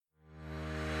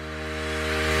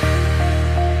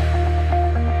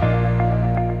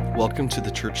Welcome to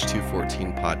the Church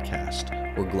 214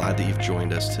 podcast. We're glad that you've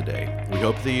joined us today. We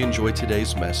hope that you enjoyed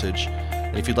today's message.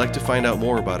 And if you'd like to find out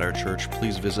more about our church,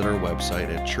 please visit our website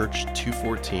at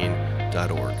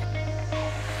church214.org. All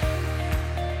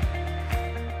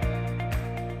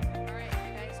right,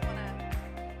 you guys want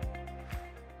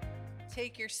to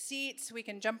take your seats? We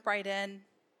can jump right in.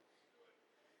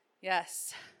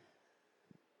 Yes.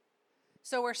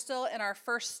 So we're still in our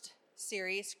first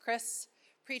series. Chris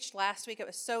preached last week. It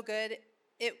was so good.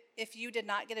 If you did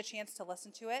not get a chance to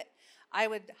listen to it, I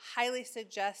would highly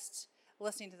suggest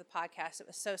listening to the podcast. It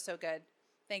was so good.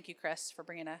 Thank you, Chris, for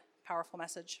bringing a powerful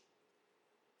message.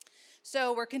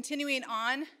 So we're continuing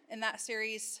on in that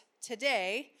series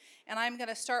today, and I'm going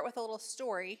to start with a little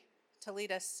story to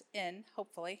lead us in.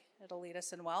 Hopefully, it'll lead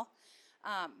us in well.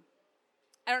 I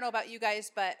don't know about you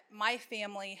guys, but my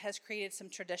family has created some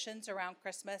traditions around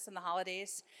Christmas and the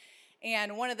holidays.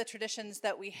 And one of the traditions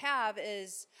that we have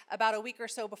is about a week or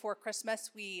so before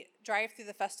Christmas, we drive through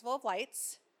the Festival of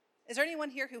Lights. Is there anyone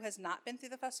here who has not been through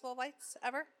the Festival of Lights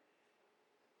ever?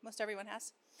 Most everyone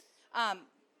has.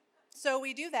 So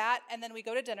we do that, and then we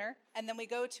go to dinner, and then we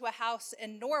go to a house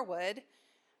in Norwood.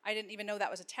 I didn't even know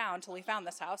that was a town until we found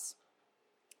this house.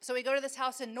 So we go to this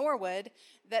house in Norwood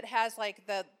that has like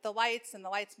the lights, and the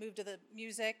lights move to the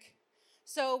music.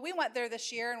 So we went there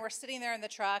this year, and we're sitting there in the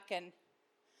truck, and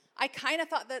I kind of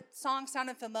thought that song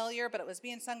sounded familiar, but it was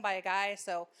being sung by a guy,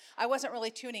 so I wasn't really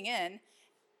tuning in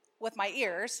with my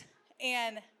ears,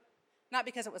 and not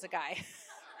because it was a guy.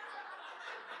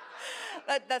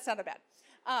 that sounded bad.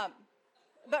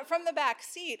 But from the back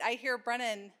seat, I hear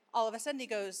Brennan, all of a sudden he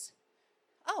goes,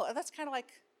 "Oh, that's kind of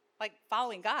like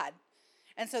following God."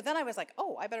 And so then I was like,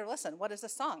 "Oh, I better listen. What is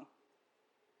this song?"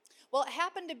 Well, it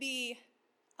happened to be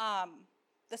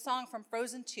the song from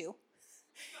Frozen 2.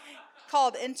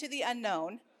 Called Into the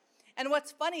Unknown. And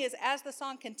what's funny is as the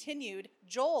song continued,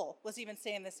 Joel was even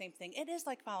saying the same thing. It is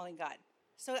like following God.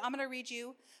 So I'm going to read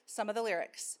you some of the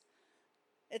lyrics.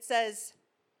 It says,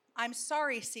 "I'm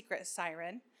sorry, secret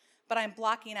siren, but I'm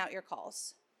blocking out your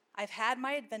calls. I've had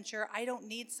my adventure. I don't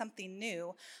need something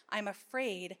new. I'm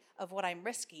afraid of what I'm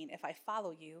risking if I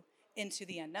follow you into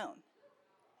the unknown."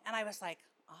 And I was like,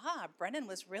 Brennan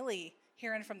was really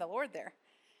hearing from the Lord there.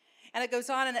 And it goes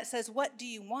on and it says, "What do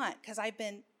you want? Because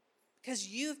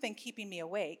you've been keeping me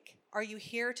awake. Are you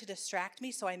here to distract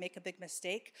me so I make a big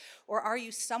mistake? Or are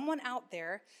you someone out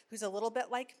there who's a little bit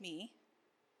like me?"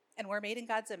 And we're made in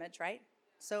God's image, right?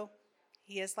 So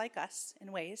he is like us in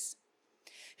ways.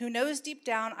 "Who knows deep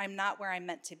down I'm not where I'm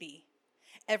meant to be.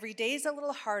 Every day's a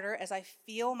little harder as I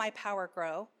feel my power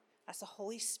grow." That's the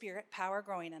Holy Spirit power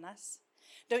growing in us.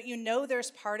 "Don't you know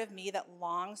there's part of me that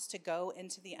longs to go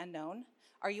into the unknown?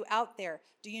 Are you out there?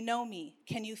 Do you know me?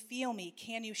 Can you feel me?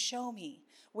 Can you show me?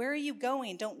 Where are you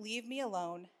going? Don't leave me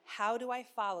alone. How do I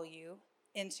follow you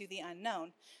into the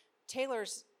unknown?"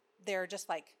 Taylor's there just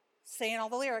like saying all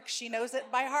the lyrics. She knows it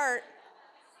by heart.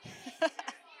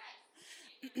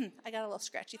 I got a little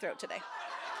scratchy throat today.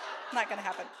 Not going to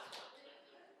happen.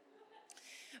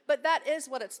 But that is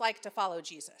what it's like to follow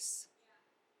Jesus.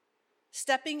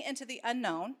 Stepping into the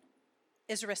unknown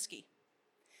is risky.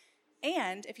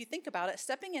 And if you think about it,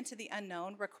 stepping into the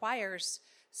unknown requires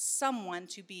someone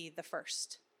to be the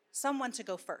first, someone to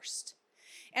go first.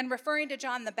 And referring to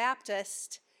John the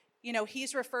Baptist,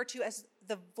 he's referred to as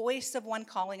the voice of one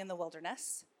calling in the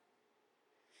wilderness.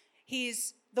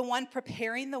 He's the one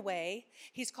preparing the way.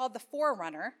 He's called the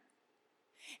forerunner.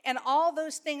 And all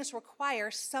those things require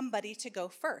somebody to go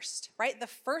first, right? The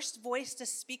first voice to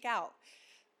speak out,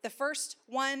 the first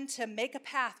one to make a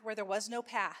path where there was no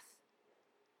path.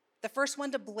 The first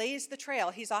one to blaze the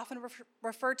trail. He's often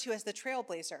referred to as the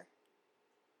trailblazer.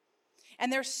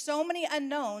 And there's so many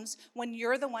unknowns when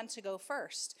you're the one to go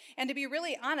first. And to be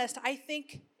really honest, I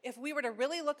think if we were to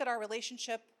really look at our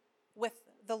relationship with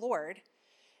the Lord,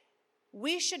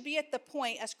 we should be at the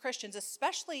point as Christians,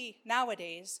 especially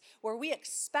nowadays, where we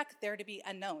expect there to be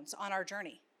unknowns on our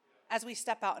journey as we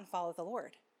step out and follow the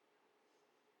Lord.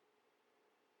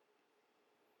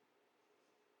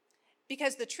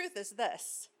 Because the truth is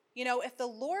this. If the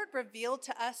Lord revealed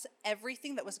to us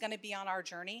everything that was going to be on our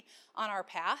journey, on our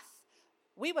path,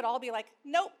 we would all be like,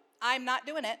 "Nope, I'm not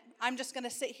doing it. I'm just going to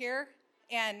sit here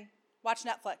and watch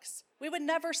Netflix." We would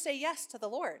never say yes to the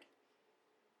Lord.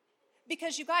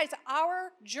 Because you guys,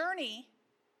 our journey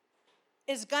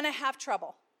is going to have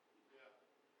trouble.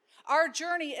 Our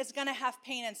journey is going to have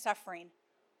pain and suffering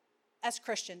as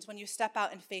Christians when you step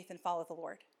out in faith and follow the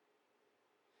Lord.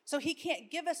 So he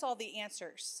can't give us all the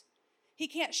answers. He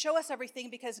can't show us everything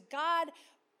because God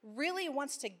really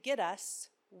wants to get us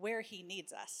where he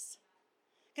needs us.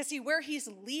 Because see, where he's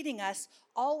leading us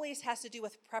always has to do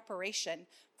with preparation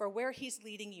for where he's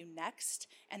leading you next,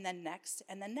 and then next,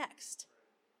 and then next.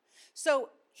 So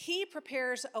he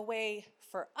prepares a way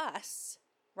for us,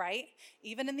 right?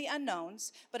 Even in the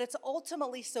unknowns, but it's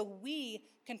ultimately so we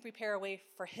can prepare a way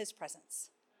for his presence.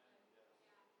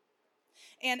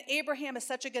 And Abraham is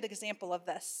such a good example of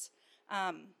this.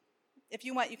 If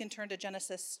you want, you can turn to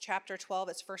Genesis chapter 12,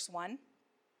 it's verse 1.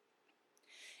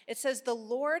 It says, the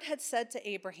Lord had said to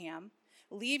Abraham,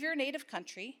 leave your native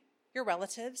country, your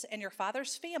relatives, and your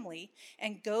father's family,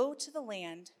 and go to the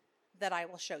land that I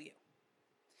will show you.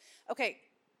 Okay,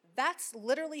 that's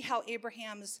literally how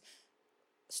Abraham's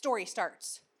story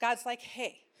starts. God's like,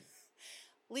 hey,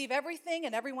 leave everything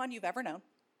and everyone you've ever known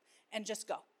and just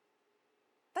go.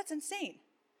 That's insane.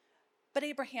 But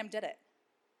Abraham did it.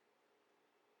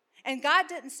 And God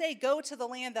didn't say, go to the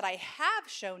land that I have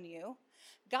shown you.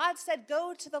 God said,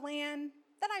 go to the land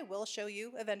that I will show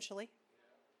you eventually.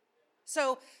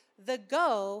 So the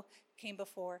go came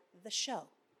before the show.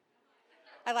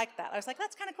 I like that. I was like,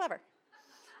 that's kind of clever.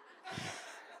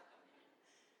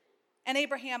 And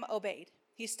Abraham obeyed.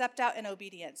 He stepped out in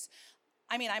obedience.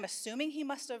 I mean, I'm assuming he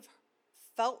must have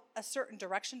felt a certain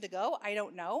direction to go. I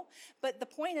don't know. But the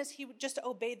point is, he just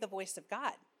obeyed the voice of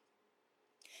God.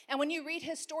 And when you read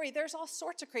his story, there's all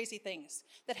sorts of crazy things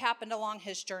that happened along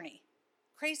his journey.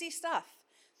 Crazy stuff.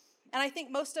 And I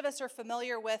think most of us are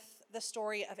familiar with the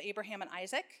story of Abraham and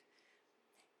Isaac.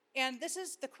 And this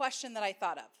is the question that I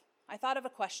thought of. I thought of a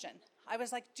question. I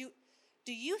was like,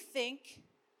 do you think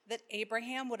that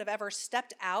Abraham would have ever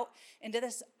stepped out into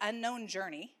this unknown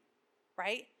journey,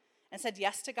 right, and said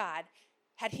yes to God,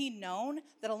 had he known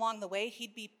that along the way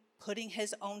he'd be putting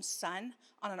his own son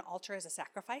on an altar as a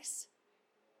sacrifice?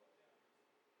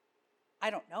 I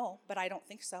don't know, but I don't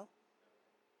think so.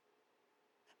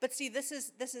 But see, this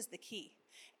is the key.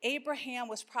 Abraham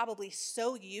was probably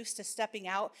so used to stepping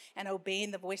out and obeying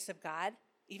the voice of God,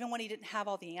 even when he didn't have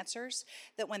all the answers,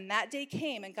 that when that day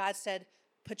came and God said,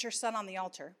 put your son on the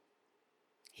altar,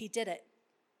 he did it.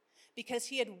 Because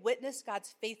he had witnessed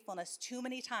God's faithfulness too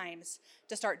many times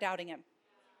to start doubting him.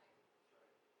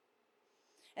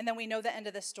 And then we know the end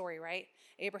of this story, right?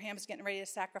 Abraham's getting ready to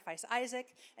sacrifice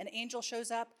Isaac. An angel shows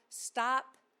up, stop,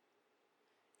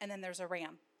 and then there's a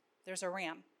ram. There's a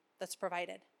ram that's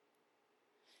provided.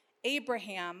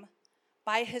 Abraham,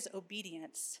 by his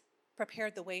obedience,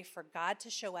 prepared the way for God to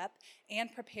show up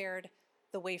and prepared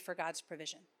the way for God's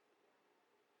provision.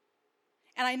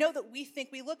 And I know that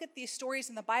we look at these stories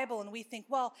in the Bible and we think,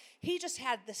 well, he just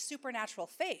had this supernatural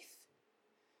faith.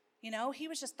 You know,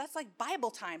 that's like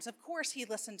Bible times. Of course he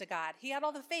listened to God. He had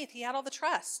all the faith. He had all the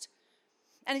trust.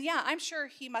 And yeah, I'm sure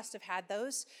he must have had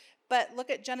those. But look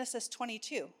at Genesis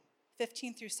 22,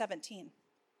 15 through 17.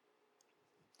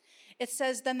 It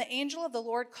says, then the angel of the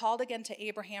Lord called again to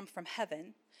Abraham from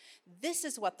heaven. This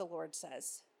is what the Lord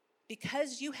says.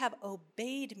 Because you have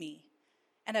obeyed me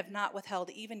and have not withheld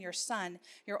even your son,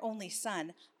 your only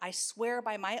son, I swear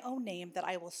by my own name that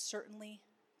I will certainly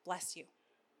bless you.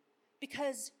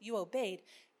 Because you obeyed.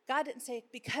 God didn't say,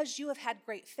 because you have had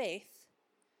great faith.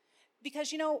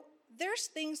 Because, there's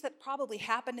things that probably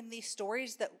happened in these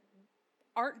stories that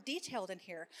aren't detailed in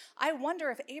here. I wonder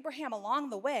if Abraham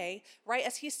along the way, right,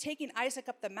 as he's taking Isaac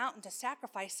up the mountain to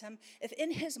sacrifice him, if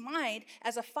in his mind,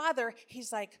 as a father,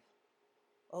 he's like,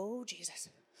 oh, Jesus.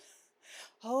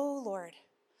 Oh, Lord.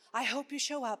 I hope you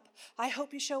show up. I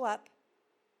hope you show up.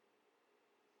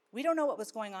 We don't know what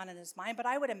was going on in his mind, but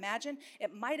I would imagine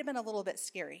it might have been a little bit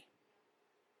scary.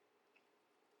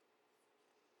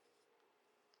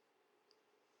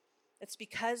 It's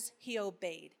because he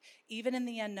obeyed, even in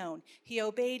the unknown. He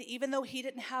obeyed even though he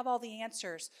didn't have all the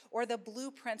answers or the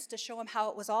blueprints to show him how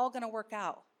it was all going to work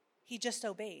out. He just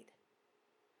obeyed.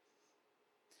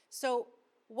 So,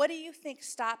 what do you think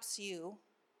stops you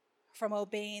from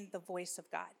obeying the voice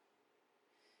of God?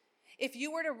 If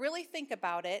you were to really think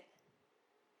about it,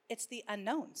 it's the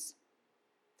unknowns.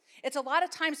 It's a lot of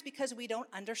times because we don't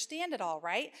understand it all,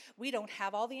 right? We don't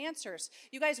have all the answers.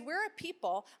 You guys, we're a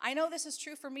people, I know this is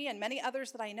true for me and many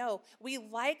others that I know, we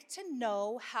like to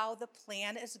know how the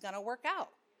plan is going to work out.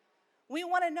 We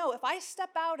want to know, if I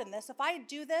step out in this, if I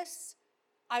do this,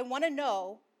 I want to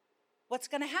know what's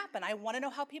going to happen. I want to know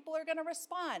how people are going to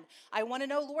respond. I want to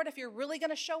know, Lord, if you're really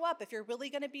going to show up, if you're really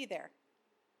going to be there.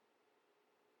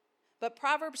 But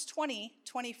Proverbs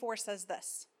 20:24 says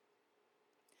this.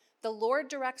 The Lord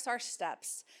directs our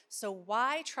steps, so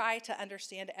why try to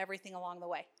understand everything along the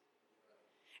way?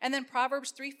 And then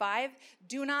Proverbs 3:5,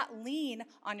 do not lean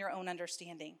on your own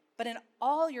understanding, but in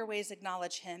all your ways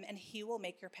acknowledge him, and he will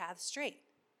make your path straight.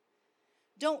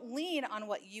 Don't lean on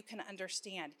what you can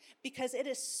understand, because it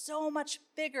is so much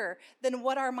bigger than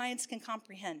what our minds can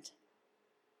comprehend.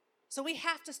 So we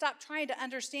have to stop trying to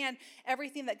understand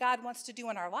everything that God wants to do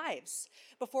in our lives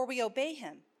before we obey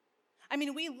him. I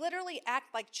mean, we literally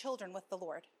act like children with the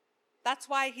Lord. That's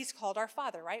why he's called our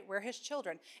Father, right? We're his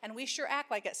children, and we sure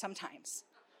act like it sometimes.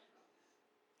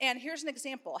 And here's an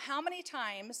example. How many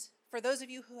times, for those of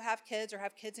you who have kids or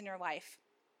have kids in your life,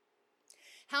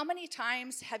 how many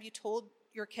times have you told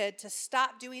your kid to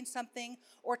stop doing something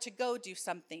or to go do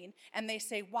something, and they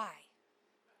say, why?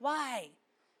 Why?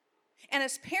 And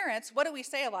as parents, what do we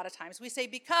say a lot of times? We say,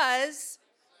 because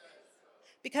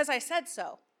I said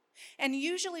so. And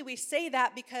usually we say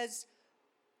that because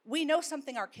we know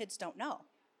something our kids don't know.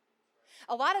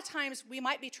 A lot of times we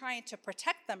might be trying to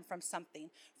protect them from something.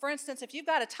 For instance, if you've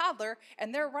got a toddler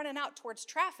and they're running out towards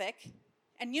traffic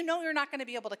and you know you're not going to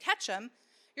be able to catch them,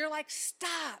 you're like,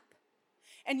 stop.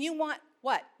 And you want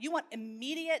what? You want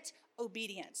immediate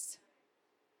obedience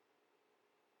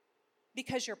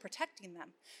because you're protecting them.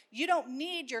 You don't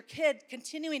need your kid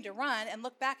continuing to run and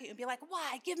look back at you and be like,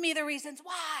 why? Give me the reasons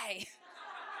why.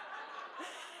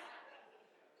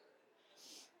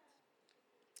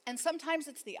 And sometimes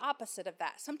it's the opposite of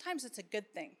that. Sometimes it's a good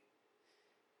thing.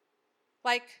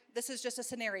 Like, this is just a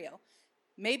scenario.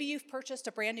 Maybe you've purchased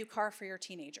a brand new car for your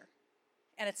teenager,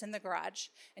 and it's in the garage,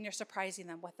 and you're surprising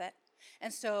them with it.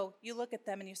 And so you look at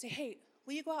them and you say, hey,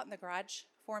 will you go out in the garage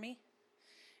for me?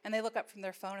 And they look up from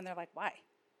their phone and they're like, why?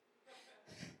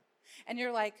 And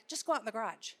you're like, just go out in the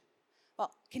garage.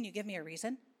 Well, can you give me a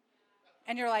reason?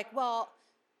 And you're like, well,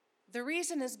 the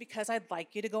reason is because I'd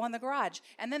like you to go in the garage.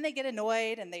 And then they get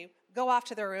annoyed and they go off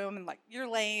to their room and like, you're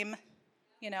lame,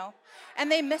 and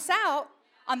they miss out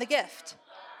on the gift.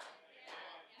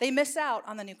 They miss out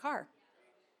on the new car.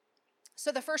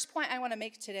 So the first point I want to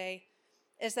make today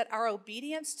is that our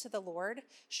obedience to the Lord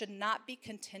should not be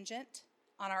contingent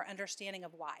on our understanding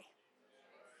of why.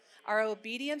 Our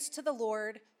obedience to the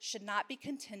Lord should not be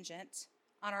contingent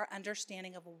on our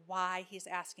understanding of why he's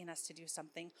asking us to do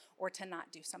something or to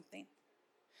not do something.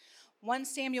 1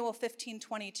 Samuel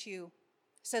 15:22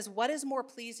 says, what is more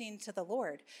pleasing to the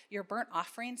Lord, your burnt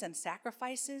offerings and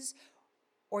sacrifices,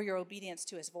 or your obedience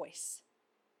to his voice?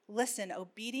 Listen,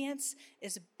 obedience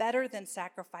is better than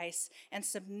sacrifice, and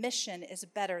submission is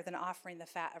better than offering the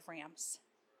fat of rams.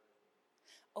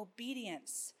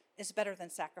 Obedience is better than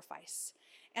sacrifice.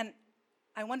 And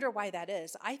I wonder why that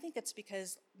is. I think it's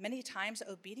because many times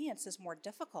obedience is more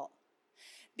difficult.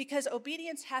 Because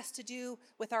obedience has to do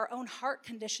with our own heart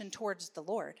condition towards the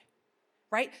Lord,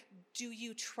 right? Do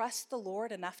you trust the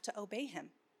Lord enough to obey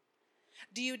him?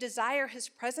 Do you desire his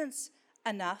presence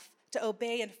enough to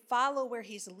obey and follow where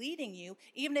he's leading you,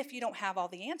 even if you don't have all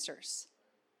the answers?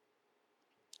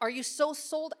 Are you so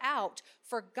sold out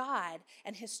for God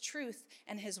and his truth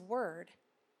and his word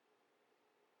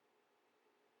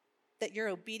that your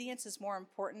obedience is more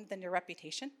important than your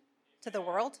reputation to the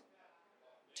world,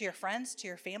 to your friends, to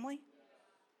your family?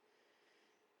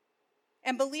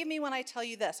 And believe me when I tell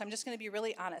you this, I'm just going to be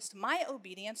really honest. My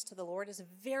obedience to the Lord is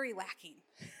very lacking.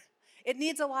 It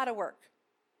needs a lot of work.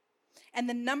 And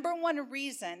the number one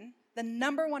reason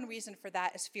for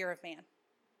that is fear of man.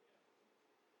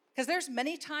 Because there's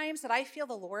many times that I feel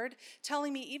the Lord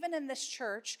telling me, even in this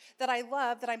church that I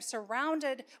love, that I'm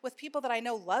surrounded with people that I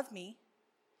know love me,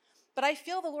 but I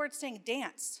feel the Lord saying,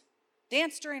 dance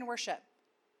during worship.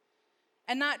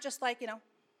 And not just like,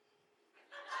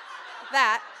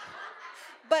 that.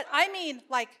 But I mean,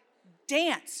 like,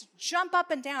 dance, jump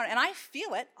up and down. And I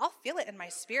feel it. I'll feel it in my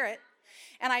spirit.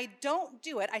 And I don't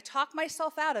do it. I talk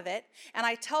myself out of it. And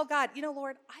I tell God,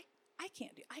 Lord, I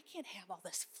can't have all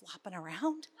this flopping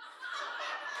around.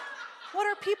 What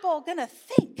are people going to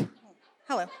think?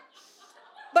 Hello.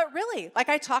 But really, like,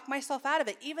 I talk myself out of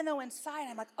it, even though inside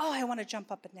I'm like, oh, I want to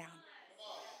jump up and down.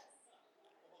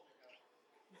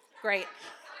 Great.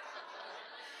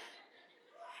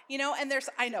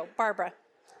 And Barbara.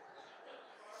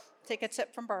 Take a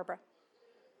tip from Barbara.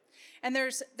 And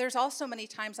there's also many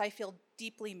times I feel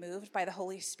deeply moved by the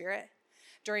Holy Spirit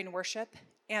during worship,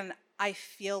 and I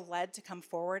feel led to come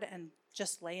forward and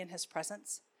just lay in his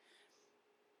presence.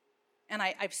 And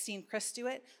I've seen Chris do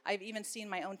it. I've even seen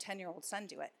my own 10-year-old son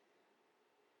do it.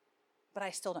 But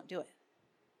I still don't do it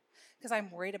because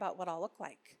I'm worried about what I'll look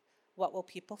like. What will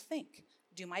people think?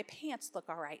 Do my pants look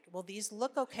all right? Will these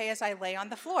look okay as I lay on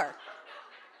the floor?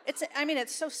 It's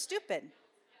so stupid.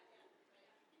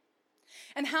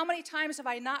 And how many times have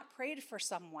I not prayed for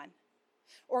someone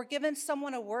or given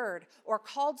someone a word or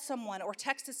called someone or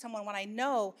texted someone when I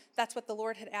know that's what the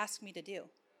Lord had asked me to do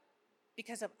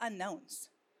because of unknowns?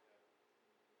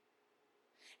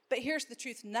 But here's the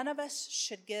truth. None of us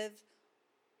should give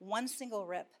one single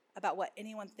rip about what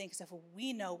anyone thinks if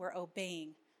we know we're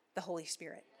obeying the Holy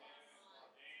Spirit.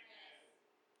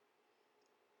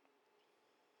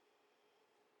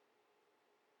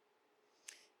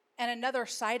 And another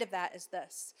side of that is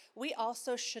this. We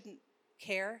also shouldn't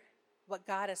care what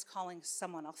God is calling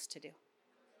someone else to do.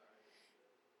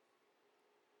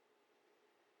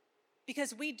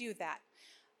 Because we do that.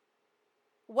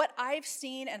 What I've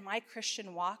seen in my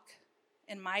Christian walk,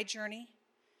 in my journey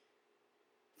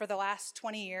for the last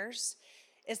 20 years,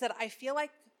 is that I feel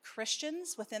like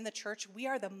Christians within the church, we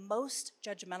are the most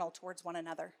judgmental towards one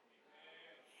another.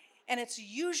 And it's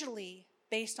usually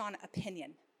based on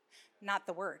opinion, not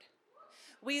the word.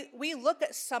 We look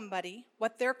at somebody,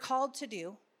 what they're called to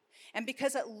do, and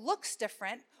because it looks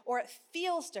different or it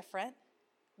feels different,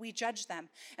 we judge them.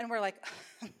 And we're like,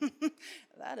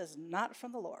 that is not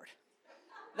from the Lord.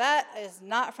 That is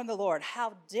not from the Lord.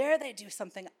 How dare they do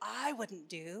something I wouldn't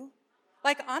do?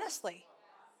 Like, honestly,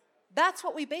 that's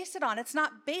what we base it on. It's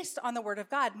not based on the word of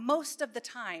God. Most of the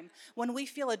time, when we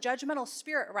feel a judgmental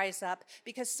spirit rise up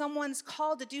because someone's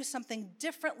called to do something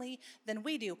differently than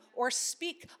we do, or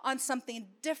speak on something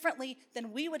differently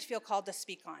than we would feel called to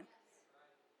speak on.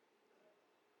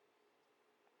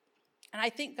 And I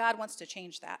think God wants to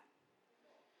change that.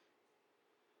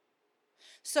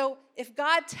 So if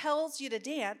God tells you to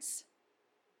dance,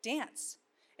 dance.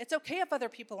 It's okay if other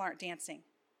people aren't dancing.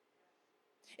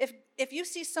 If you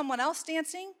see someone else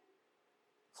dancing,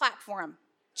 clap for them.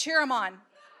 Cheer them on.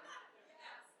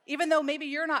 Even though maybe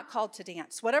you're not called to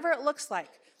dance, whatever it looks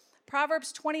like.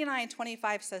 Proverbs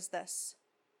 29:25 says this,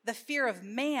 the fear of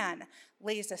man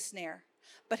lays a snare,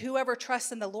 but whoever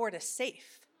trusts in the Lord is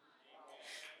safe.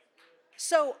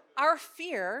 So our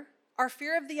fear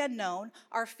of the unknown,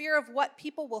 our fear of what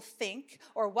people will think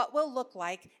or what will look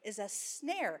like is a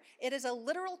snare. It is a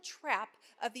literal trap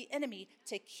of the enemy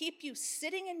to keep you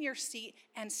sitting in your seat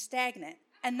and stagnant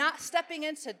and not stepping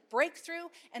into breakthrough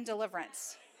and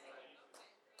deliverance.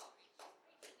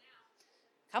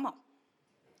 Come on.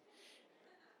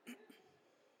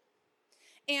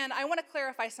 And I want to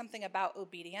clarify something about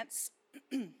obedience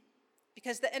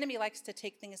because the enemy likes to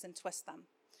take things and twist them.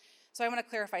 So I want to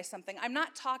clarify something. I'm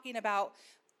not talking about,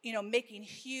 making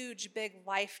huge, big,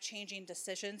 life-changing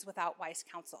decisions without wise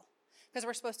counsel, because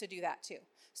we're supposed to do that too.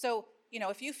 So,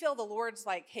 if you feel the Lord's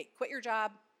like, hey, quit your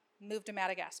job, move to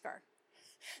Madagascar,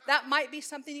 that might be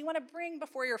something you want to bring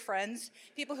before your friends,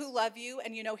 people who love you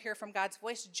and hear from God's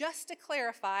voice, just to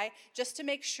clarify, just to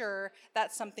make sure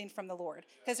that's something from the Lord.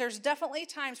 Because there's definitely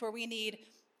times where we need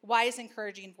wise,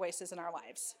 encouraging voices in our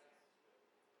lives.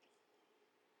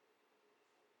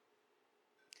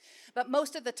 But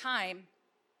most of the time,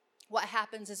 what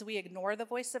happens is we ignore the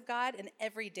voice of God in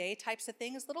everyday types of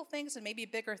things, little things and maybe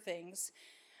bigger things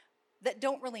that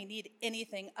don't really need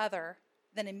anything other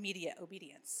than immediate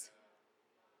obedience.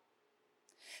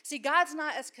 See, God's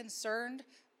not as concerned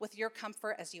with your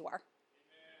comfort as you are.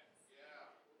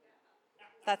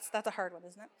 That's a hard one,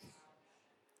 isn't it?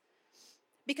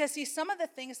 Because, see, some of the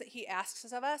things that he asks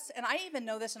of us, and I even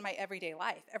know this in my everyday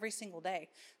life, every single day,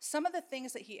 some of the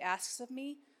things that he asks of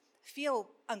me feel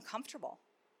uncomfortable.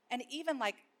 And even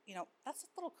like, that's a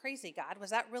little crazy, God. Was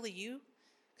that really you?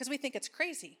 Because we think it's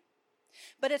crazy.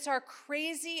 But it's our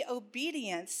crazy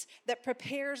obedience that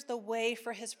prepares the way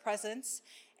for his presence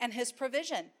and his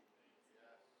provision.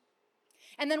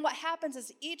 And then what happens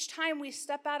is each time we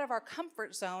step out of our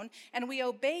comfort zone and we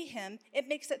obey him, it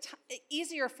makes it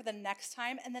easier for the next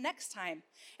time and the next time.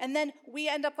 And then we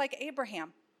end up like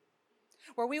Abraham,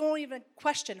 where we won't even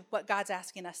question what God's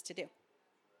asking us to do.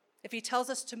 If he tells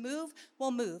us to move,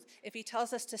 we'll move. If he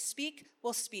tells us to speak,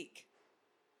 we'll speak.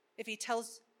 If he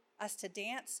tells us to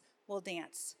dance, we'll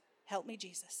dance. Help me,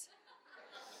 Jesus.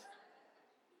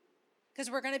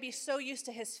 Because we're going to be so used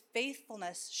to his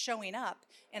faithfulness showing up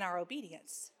in our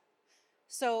obedience.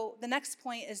 So the next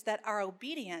point is that our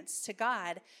obedience to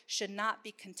God should not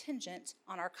be contingent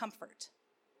on our comfort.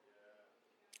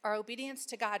 Our obedience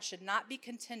to God should not be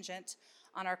contingent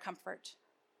on our comfort.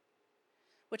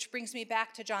 Which brings me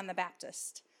back to John the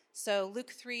Baptist. So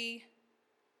Luke 3,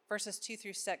 verses 2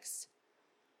 through 6.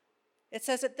 It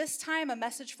says, at this time a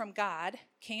message from God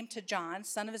came to John,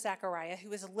 son of Zechariah, who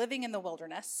was living in the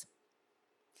wilderness.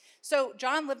 So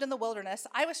John lived in the wilderness.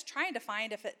 I was trying to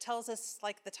find if it tells us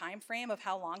like the time frame of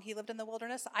how long he lived in the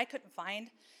wilderness. I couldn't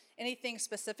find anything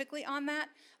specifically on that.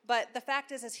 But the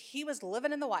fact is he was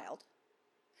living in the wild.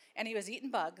 And he was eating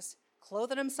bugs,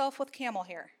 clothing himself with camel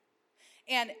hair.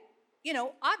 And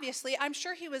obviously, I'm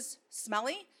sure he was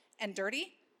smelly and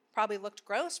dirty, probably looked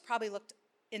gross, probably looked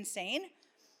insane.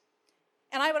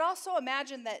 And I would also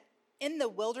imagine that in the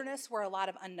wilderness were a lot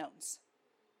of unknowns.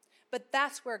 But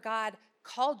that's where God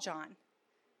called John,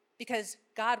 because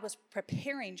God was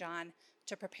preparing John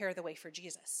to prepare the way for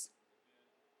Jesus.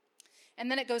 And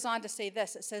then it goes on to say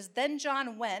this. It says, then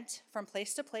John went from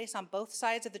place to place on both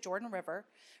sides of the Jordan River,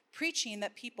 preaching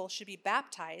that people should be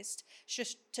baptized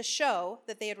to show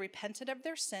that they had repented of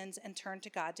their sins and turned to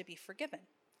God to be forgiven.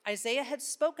 Isaiah had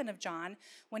spoken of John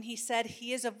when he said,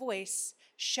 he is a voice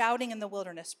shouting in the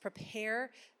wilderness,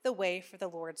 prepare the way for the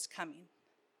Lord's coming.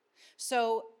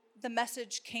 So the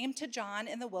message came to John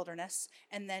in the wilderness,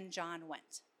 and then John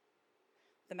went.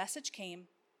 The message came,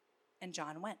 and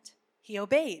John went. He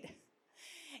obeyed.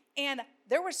 And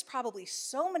there was probably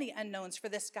so many unknowns for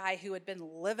this guy who had been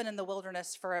living in the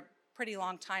wilderness for a pretty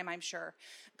long time, I'm sure.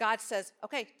 God says,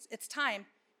 okay, it's time.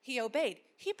 He obeyed.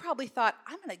 He probably thought,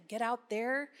 I'm going to get out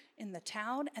there in the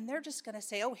town, and they're just going to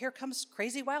say, oh, here comes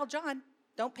crazy wild John.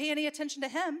 Don't pay any attention to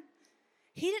him.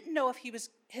 He didn't know if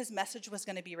his message was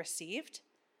going to be received,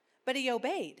 but he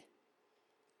obeyed.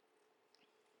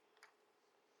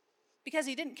 Because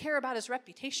he didn't care about his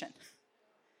reputation.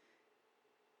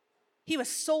 He was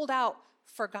sold out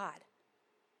for God.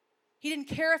 He didn't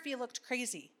care if he looked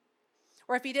crazy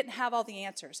or if he didn't have all the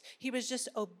answers. He was just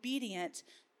obedient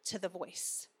to the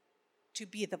voice, to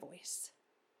be the voice.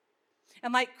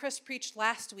 And like Chris preached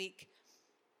last week,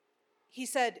 he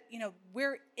said,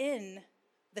 we're in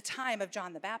the time of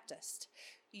John the Baptist.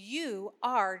 You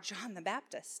are John the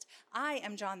Baptist. I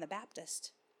am John the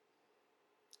Baptist.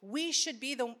 We should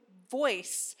be the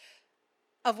voice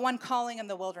of one calling in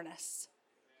the wilderness.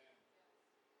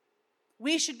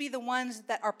 We should be the ones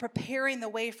that are preparing the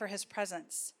way for his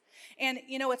presence. And,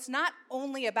 it's not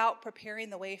only about preparing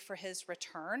the way for his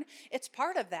return. It's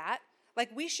part of that.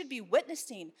 Like, we should be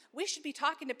witnessing. We should be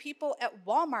talking to people at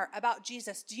Walmart about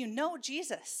Jesus. Do you know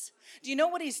Jesus? Do you know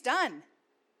what he's done?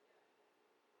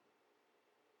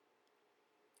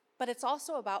 But it's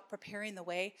also about preparing the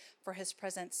way for his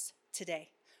presence today,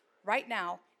 right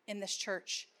now, in this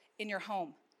church, in your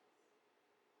home.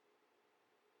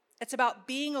 It's about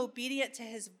being obedient to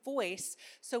his voice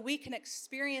so we can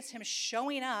experience him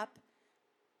showing up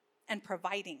and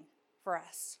providing for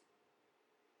us.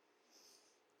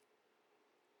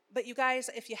 But you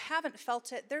guys, if you haven't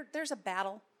felt it, there's a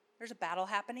battle. There's a battle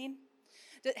happening.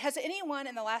 Has anyone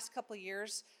in the last couple of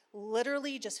years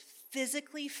literally just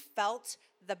physically felt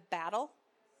the battle,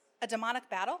 a demonic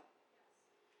battle?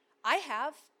 I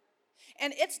have.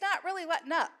 And it's not really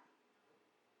letting up.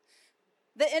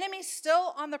 The enemy's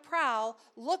still on the prowl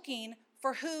looking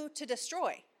for who to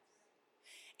destroy.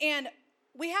 And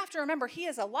we have to remember, he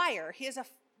is a liar. He is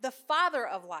the father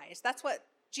of lies. That's what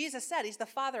Jesus said. He's the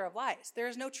father of lies. There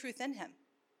is no truth in him.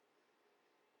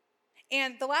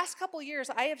 And the last couple years,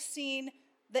 I have seen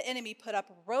the enemy put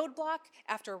up roadblock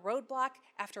after roadblock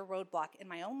after roadblock in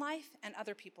my own life and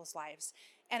other people's lives.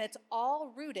 And it's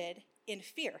all rooted in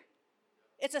fear.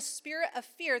 It's a spirit of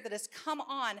fear that has come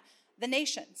on the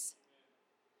nations.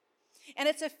 And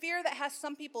it's a fear that has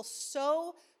some people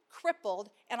so crippled,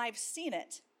 and I've seen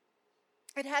it.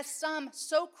 It has some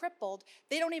so crippled,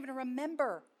 they don't even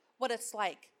remember what it's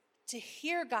like to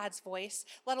hear God's voice,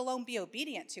 let alone be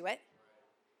obedient to it,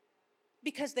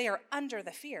 because they are under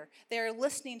the fear. They are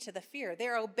listening to the fear. They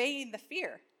are obeying the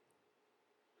fear.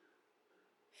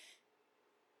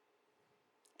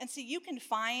 And see, you can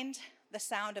find the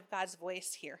sound of God's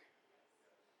voice here.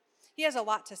 He has a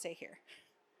lot to say here.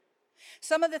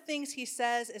 Some of the things he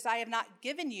says is, I have not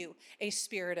given you a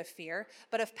spirit of fear,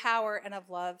 but of power and of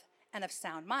love and of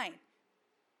sound mind.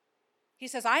 He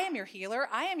says, I am your healer.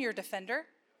 I am your defender.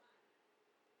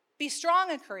 Be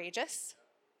strong and courageous.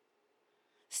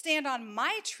 Stand on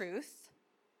my truth,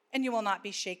 and you will not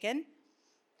be shaken.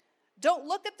 Don't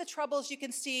look at the troubles you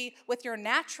can see with your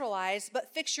natural eyes,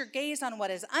 but fix your gaze on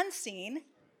what is unseen.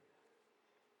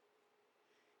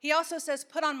 He also says,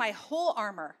 put on my whole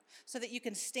armor so that you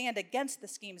can stand against the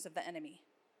schemes of the enemy.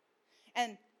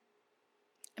 And,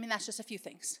 that's just a few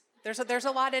things. There's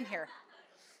a lot in here.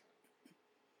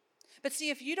 But see,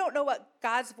 if you don't know what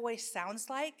God's voice sounds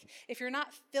like, if you're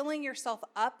not filling yourself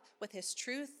up with his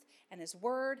truth and his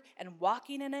word and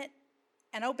walking in it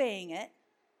and obeying it,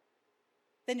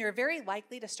 then you're very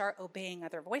likely to start obeying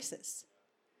other voices.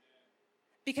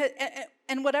 Because,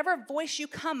 and whatever voice you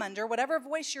come under, whatever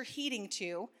voice you're heeding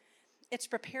to, it's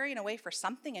preparing a way for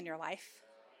something in your life.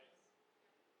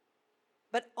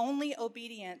 But only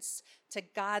obedience to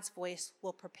God's voice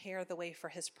will prepare the way for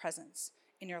his presence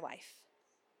in your life.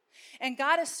 And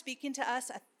God is speaking to us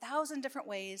 1,000 different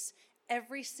ways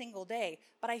every single day.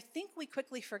 But I think we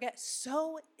quickly forget,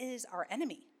 so is our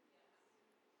enemy.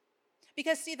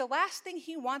 Because, see, the last thing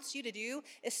he wants you to do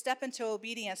is step into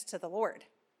obedience to the Lord.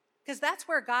 Because that's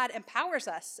where God empowers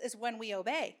us, is when we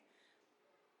obey.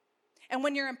 And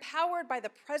when you're empowered by the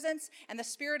presence and the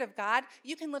Spirit of God,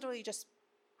 you can literally just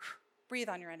breathe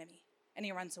on your enemy, and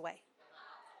he runs away.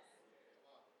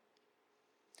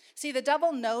 See, the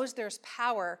devil knows there's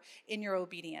power in your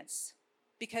obedience,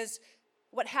 because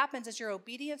what happens is your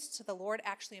obedience to the Lord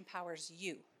actually empowers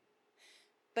you,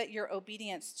 but your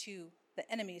obedience to the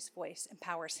enemy's voice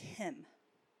empowers him.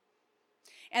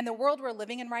 And the world we're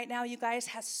living in right now, you guys,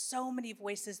 has so many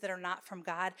voices that are not from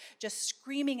God, just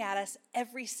screaming at us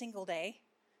every single day.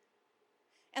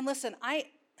 And listen,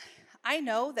 I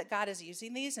know that God is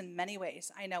using these in many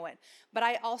ways. I know it. But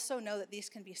I also know that these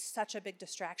can be such a big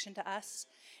distraction to us.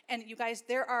 And you guys,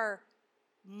 there are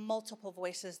multiple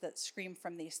voices that scream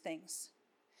from these things.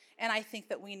 And I think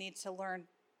that we need to learn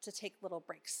to take little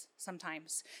breaks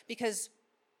sometimes, because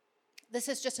this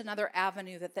is just another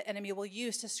avenue that the enemy will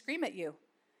use to scream at you.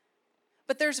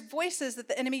 But there's voices that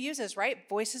the enemy uses, right?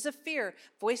 Voices of fear,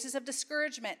 voices of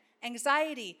discouragement,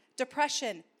 anxiety,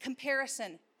 depression,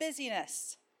 comparison,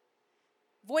 busyness.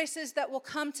 Voices that will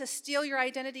come to steal your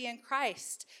identity in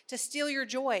Christ, to steal your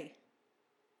joy.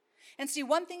 And see,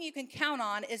 one thing you can count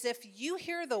on is if you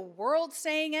hear the world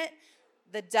saying it,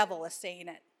 the devil is saying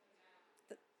it.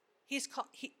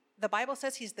 The Bible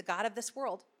says he's the God of this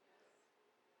world.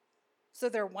 So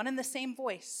they're one and the same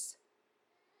voice.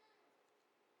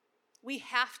 We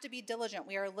have to be diligent.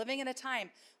 We are living in a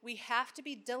time. We have to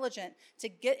be diligent to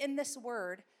get in this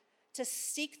word, to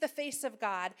seek the face of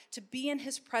God, to be in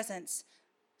his presence,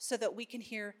 so that we can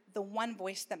hear the one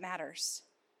voice that matters.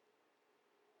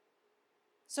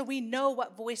 So we know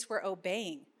what voice we're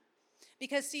obeying.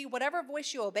 Because, see, whatever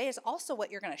voice you obey is also what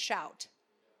you're going to shout.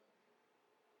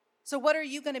 So what are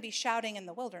you going to be shouting in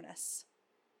the wilderness?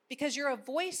 Because you're a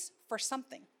voice for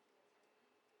something.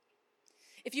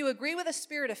 If you agree with a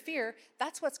spirit of fear,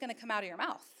 that's what's going to come out of your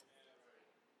mouth.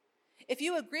 If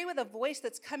you agree with a voice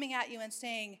that's coming at you and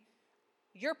saying,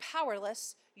 you're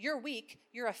powerless, you're weak,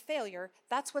 you're a failure,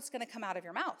 that's what's going to come out of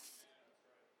your mouth.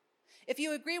 If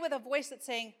you agree with a voice that's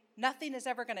saying, nothing is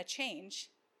ever going to change,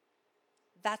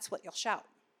 that's what you'll shout.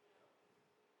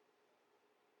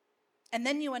 And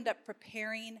then you end up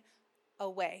preparing a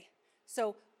way.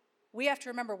 So we have to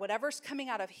remember, whatever's coming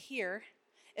out of here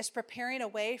is preparing a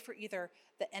way for either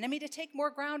the enemy to take more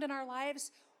ground in our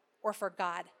lives or for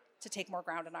God to take more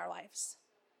ground in our lives.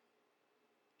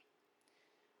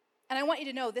 And I want you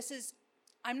to know,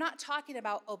 I'm not talking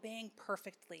about obeying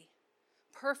perfectly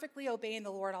obeying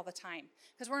the Lord all the time,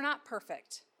 because we're not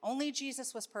perfect. Only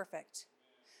Jesus was perfect.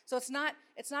 So it's not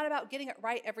about getting it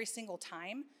right every single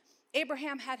time.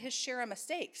 Abraham had his share of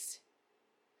mistakes.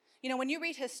 You know, when you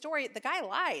read his story, the guy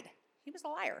lied. He was a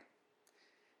liar.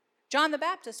 John the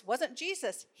Baptist wasn't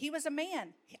Jesus. He was a man.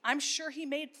 I'm sure he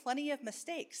made plenty of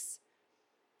mistakes.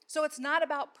 So it's not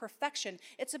about perfection.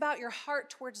 It's about your heart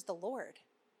towards the Lord.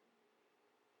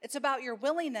 It's about your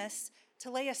willingness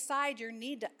to lay aside your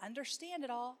need to understand it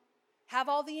all, have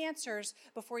all the answers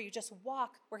before you just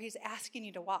walk where he's asking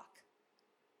you to walk.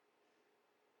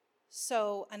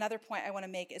 So another point I want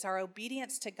to make is our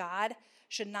obedience to God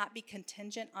should not be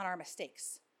contingent on our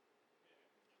mistakes.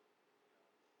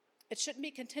 It shouldn't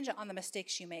be contingent on the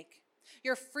mistakes you make.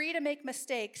 You're free to make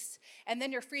mistakes, and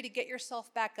then you're free to get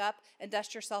yourself back up and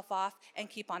dust yourself off and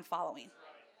keep on following.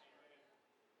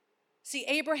 See,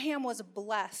 Abraham was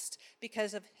blessed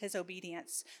because of his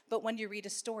obedience, but when you read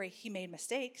his story, he made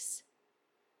mistakes.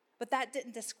 But that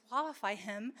didn't disqualify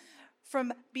him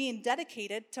from being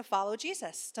dedicated to follow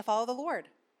Jesus, to follow the Lord.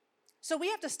 So we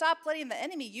have to stop letting the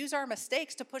enemy use our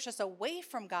mistakes to push us away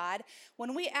from God,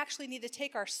 when we actually need to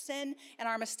take our sin and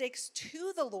our mistakes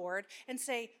to the Lord and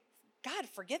say, God,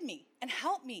 forgive me and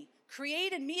help me.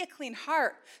 Create in me a clean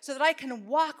heart so that I can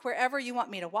walk wherever you want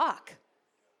me to walk.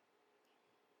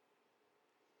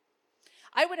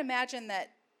 I would imagine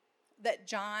that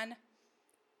John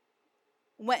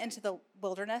went into the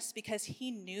wilderness because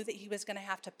he knew that he was going to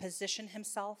have to position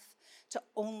himself to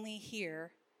only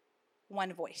hear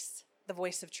one voice, the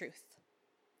voice of truth.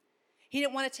 He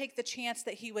didn't want to take the chance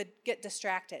that he would get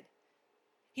distracted.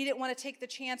 He didn't want to take the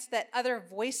chance that other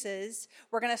voices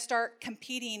were going to start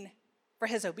competing for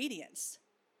his obedience.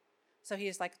 So he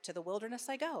was like, to the wilderness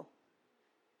I go.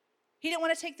 He didn't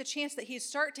want to take the chance that he'd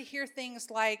start to hear things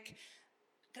like,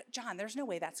 John, there's no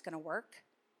way that's going to work.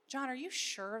 John, are you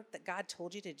sure that God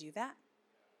told you to do that?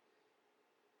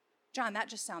 John, that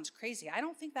just sounds crazy. I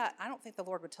don't think the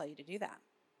Lord would tell you to do that.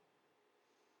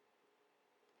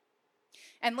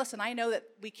 And listen, I know that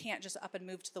we can't just up and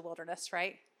move to the wilderness,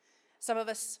 right? Some of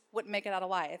us wouldn't make it out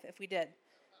alive if we did.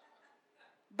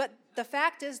 But the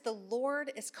fact is, the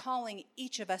Lord is calling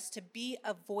each of us to be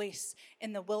a voice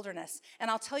in the wilderness. And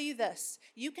I'll tell you this,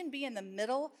 you can be in the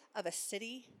middle of a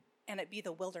city and it be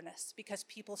the wilderness because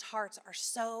people's hearts are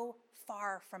so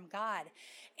far from God.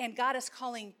 And God is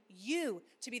calling you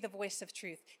to be the voice of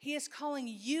truth. He is calling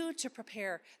you to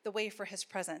prepare the way for his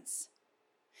presence.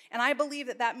 And I believe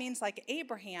that that means, like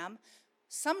Abraham,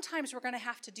 sometimes we're going to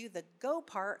have to do the go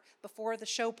part before the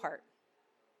show part.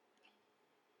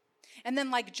 And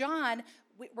then like John,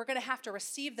 we're going to have to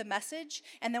receive the message,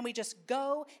 and then we just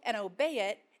go and obey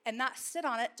it and not sit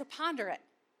on it to ponder it.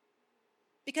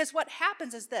 Because what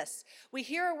happens is this: we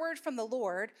hear a word from the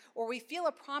Lord, or we feel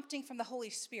a prompting from the Holy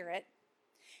Spirit,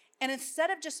 and instead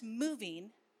of just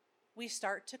moving, we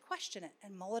start to question it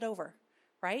and mull it over,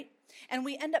 right? And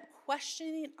we end up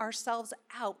questioning ourselves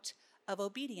out of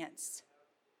obedience.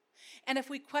 And if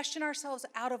we question ourselves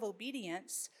out of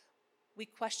obedience, we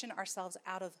question ourselves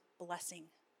out of blessing.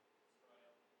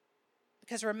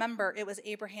 Because remember, it was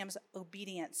Abraham's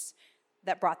obedience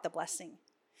that brought the blessing.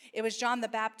 It was John the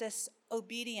Baptist's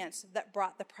obedience that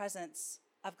brought the presence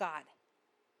of God.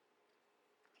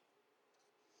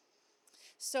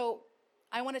 So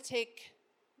I want to take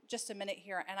just a minute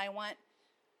here, and I want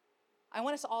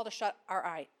us all to shut our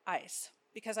eyes,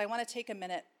 because I want to take a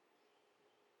minute,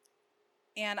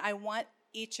 and I want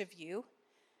each of you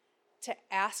to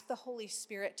ask the Holy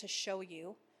Spirit to show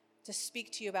you, to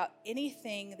speak to you about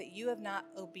anything that you have not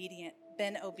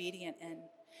been obedient in.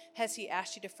 Has he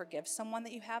asked you to forgive someone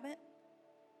that you haven't?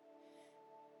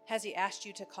 Has he asked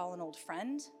you to call an old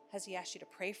friend? Has he asked you to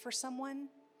pray for someone?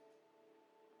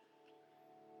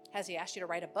 Has he asked you to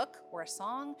write a book or a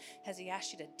song? Has he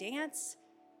asked you to dance?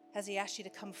 Has he asked you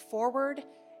to come forward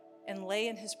and lay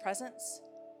in his presence?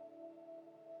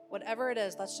 Whatever it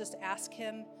is, let's just ask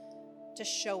him to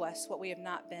show us what we have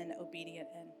not been obedient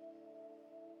in.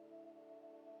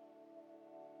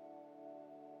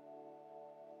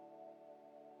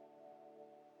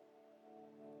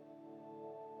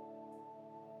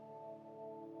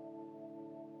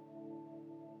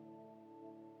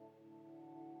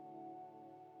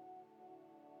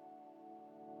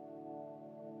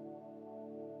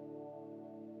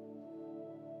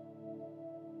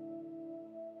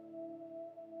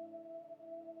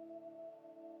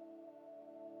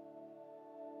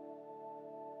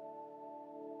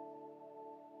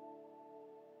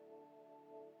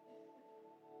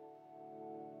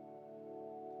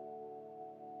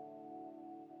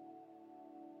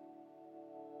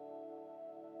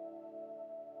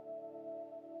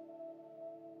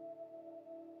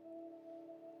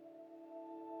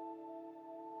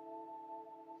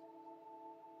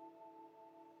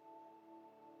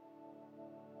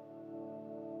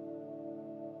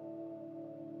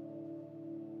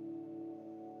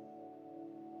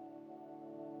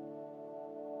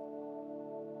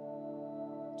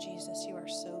 Jesus, you are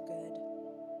so good.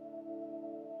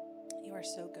 You are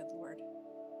so good, Lord.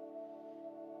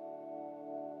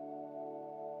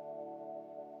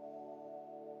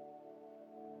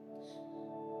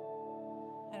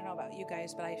 I don't know about you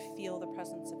guys, but I feel the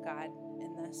presence of God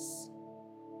in this.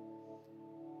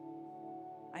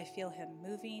 I feel him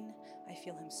moving. I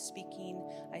feel him speaking.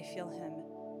 I feel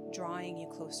him drawing you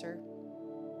closer.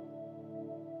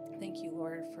 Thank you,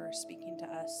 Lord, for speaking to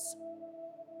us.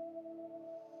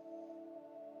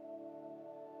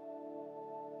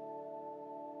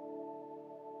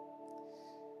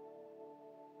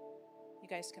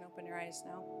 You guys can open your eyes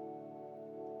now.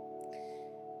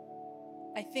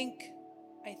 I think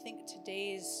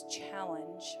today's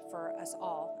challenge for us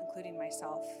all, including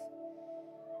myself,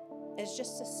 is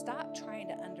just to stop trying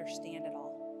to understand it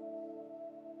all.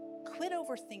 Quit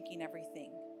overthinking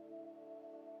everything.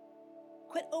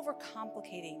 Quit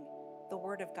overcomplicating the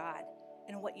Word of God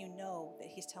and what you know that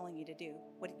he's telling you to do,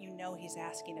 what you know he's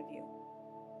asking of you.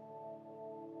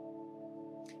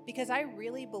 Because I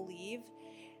really believe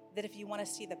that if you want to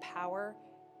see the power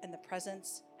and the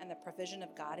presence and the provision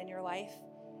of God in your life,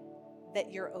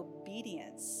 that your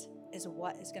obedience is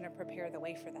what is going to prepare the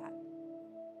way for that.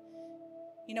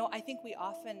 You know, I think we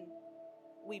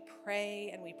pray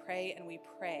and we pray and we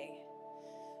pray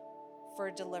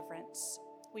for deliverance.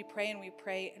 We pray and we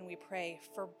pray and we pray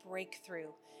for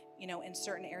breakthrough, in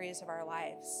certain areas of our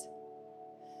lives.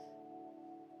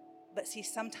 But see,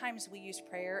 sometimes we use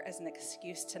prayer as an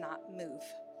excuse to not move.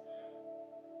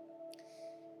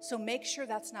 So make sure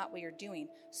that's not what you're doing.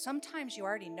 Sometimes you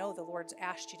already know the Lord's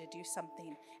asked you to do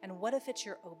something. And what if it's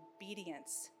your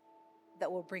obedience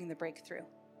that will bring the breakthrough?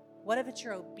 What if it's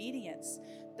your obedience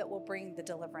that will bring the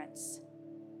deliverance?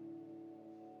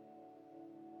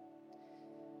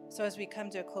 So as we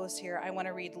come to a close here, I want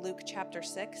to read Luke chapter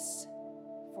 6,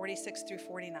 46 through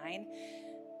 49,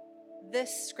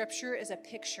 this scripture is a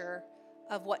picture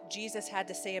of what Jesus had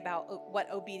to say about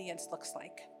what obedience looks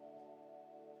like.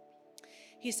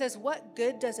 He says, "What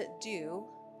good does it do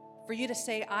for you to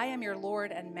say, 'I am your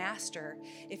Lord and Master,'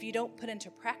 if you don't put into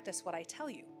practice what I tell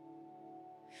you?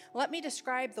 Let me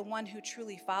describe the one who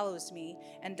truly follows me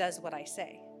and does what I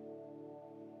say.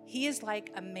 He is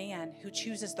like a man who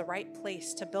chooses the right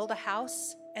place to build a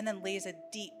house and then lays a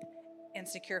deep and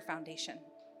secure foundation.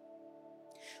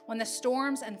 When the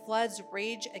storms and floods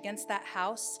rage against that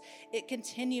house, it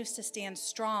continues to stand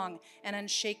strong and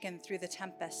unshaken through the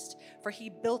tempest, for he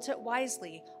built it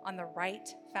wisely on the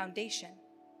right foundation.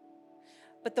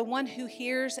 But the one who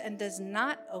hears and does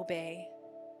not obey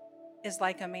is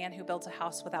like a man who builds a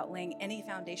house without laying any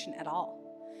foundation at all.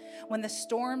 When the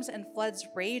storms and floods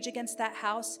rage against that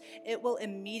house, it will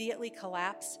immediately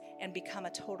collapse and become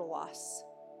a total loss.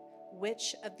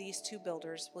 Which of these two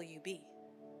builders will you be?"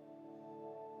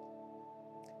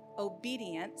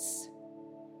 Obedience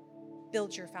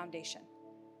builds your foundation.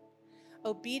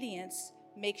 Obedience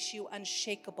makes you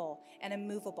unshakable and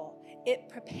immovable. It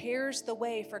prepares the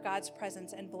way for God's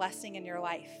presence and blessing in your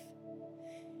life.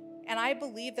 And I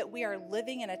believe that we are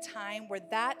living in a time where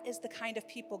that is the kind of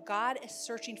people God is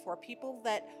searching for, people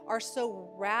that are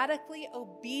so radically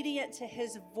obedient to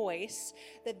his voice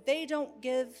that they don't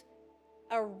give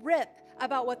a rip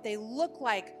about what they look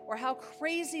like or how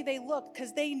crazy they look,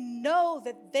 because they know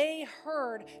that they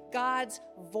heard God's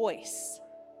voice.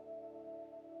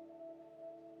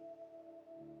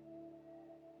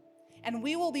 And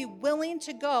we will be willing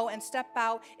to go and step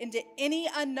out into any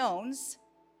unknowns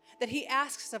that he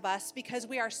asks of us, because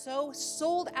we are so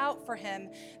sold out for him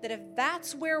that if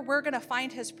that's where we're going to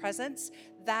find his presence,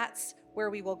 that's where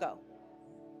we will go.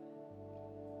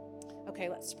 Okay,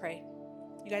 let's pray.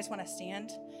 You guys want to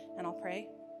stand and I'll pray?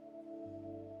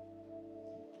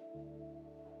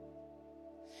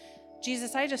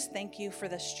 Jesus, I just thank you for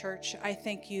this church. I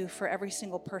thank you for every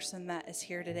single person that is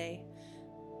here today.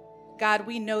 God,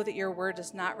 we know that your word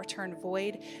does not return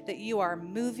void, that you are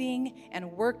moving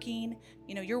and working.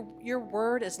 You know, your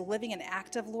word is living and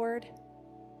active, Lord.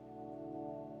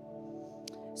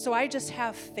 So I just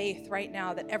have faith right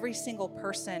now that every single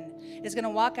person is going to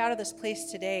walk out of this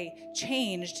place today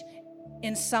changed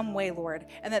in some way, Lord,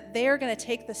 and that they are going to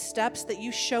take the steps that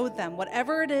you showed them,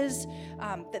 whatever it is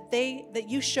that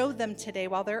you showed them today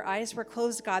while their eyes were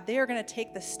closed, God. They are going to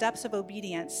take the steps of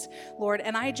obedience, Lord.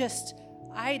 And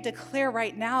I declare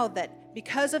right now that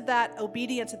because of that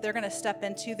obedience that they're going to step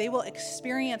into, they will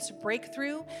experience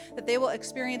breakthrough, that they will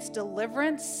experience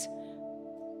deliverance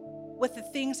with the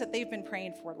things that they've been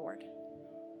praying for, Lord.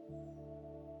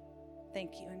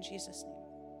 Thank you in Jesus' name.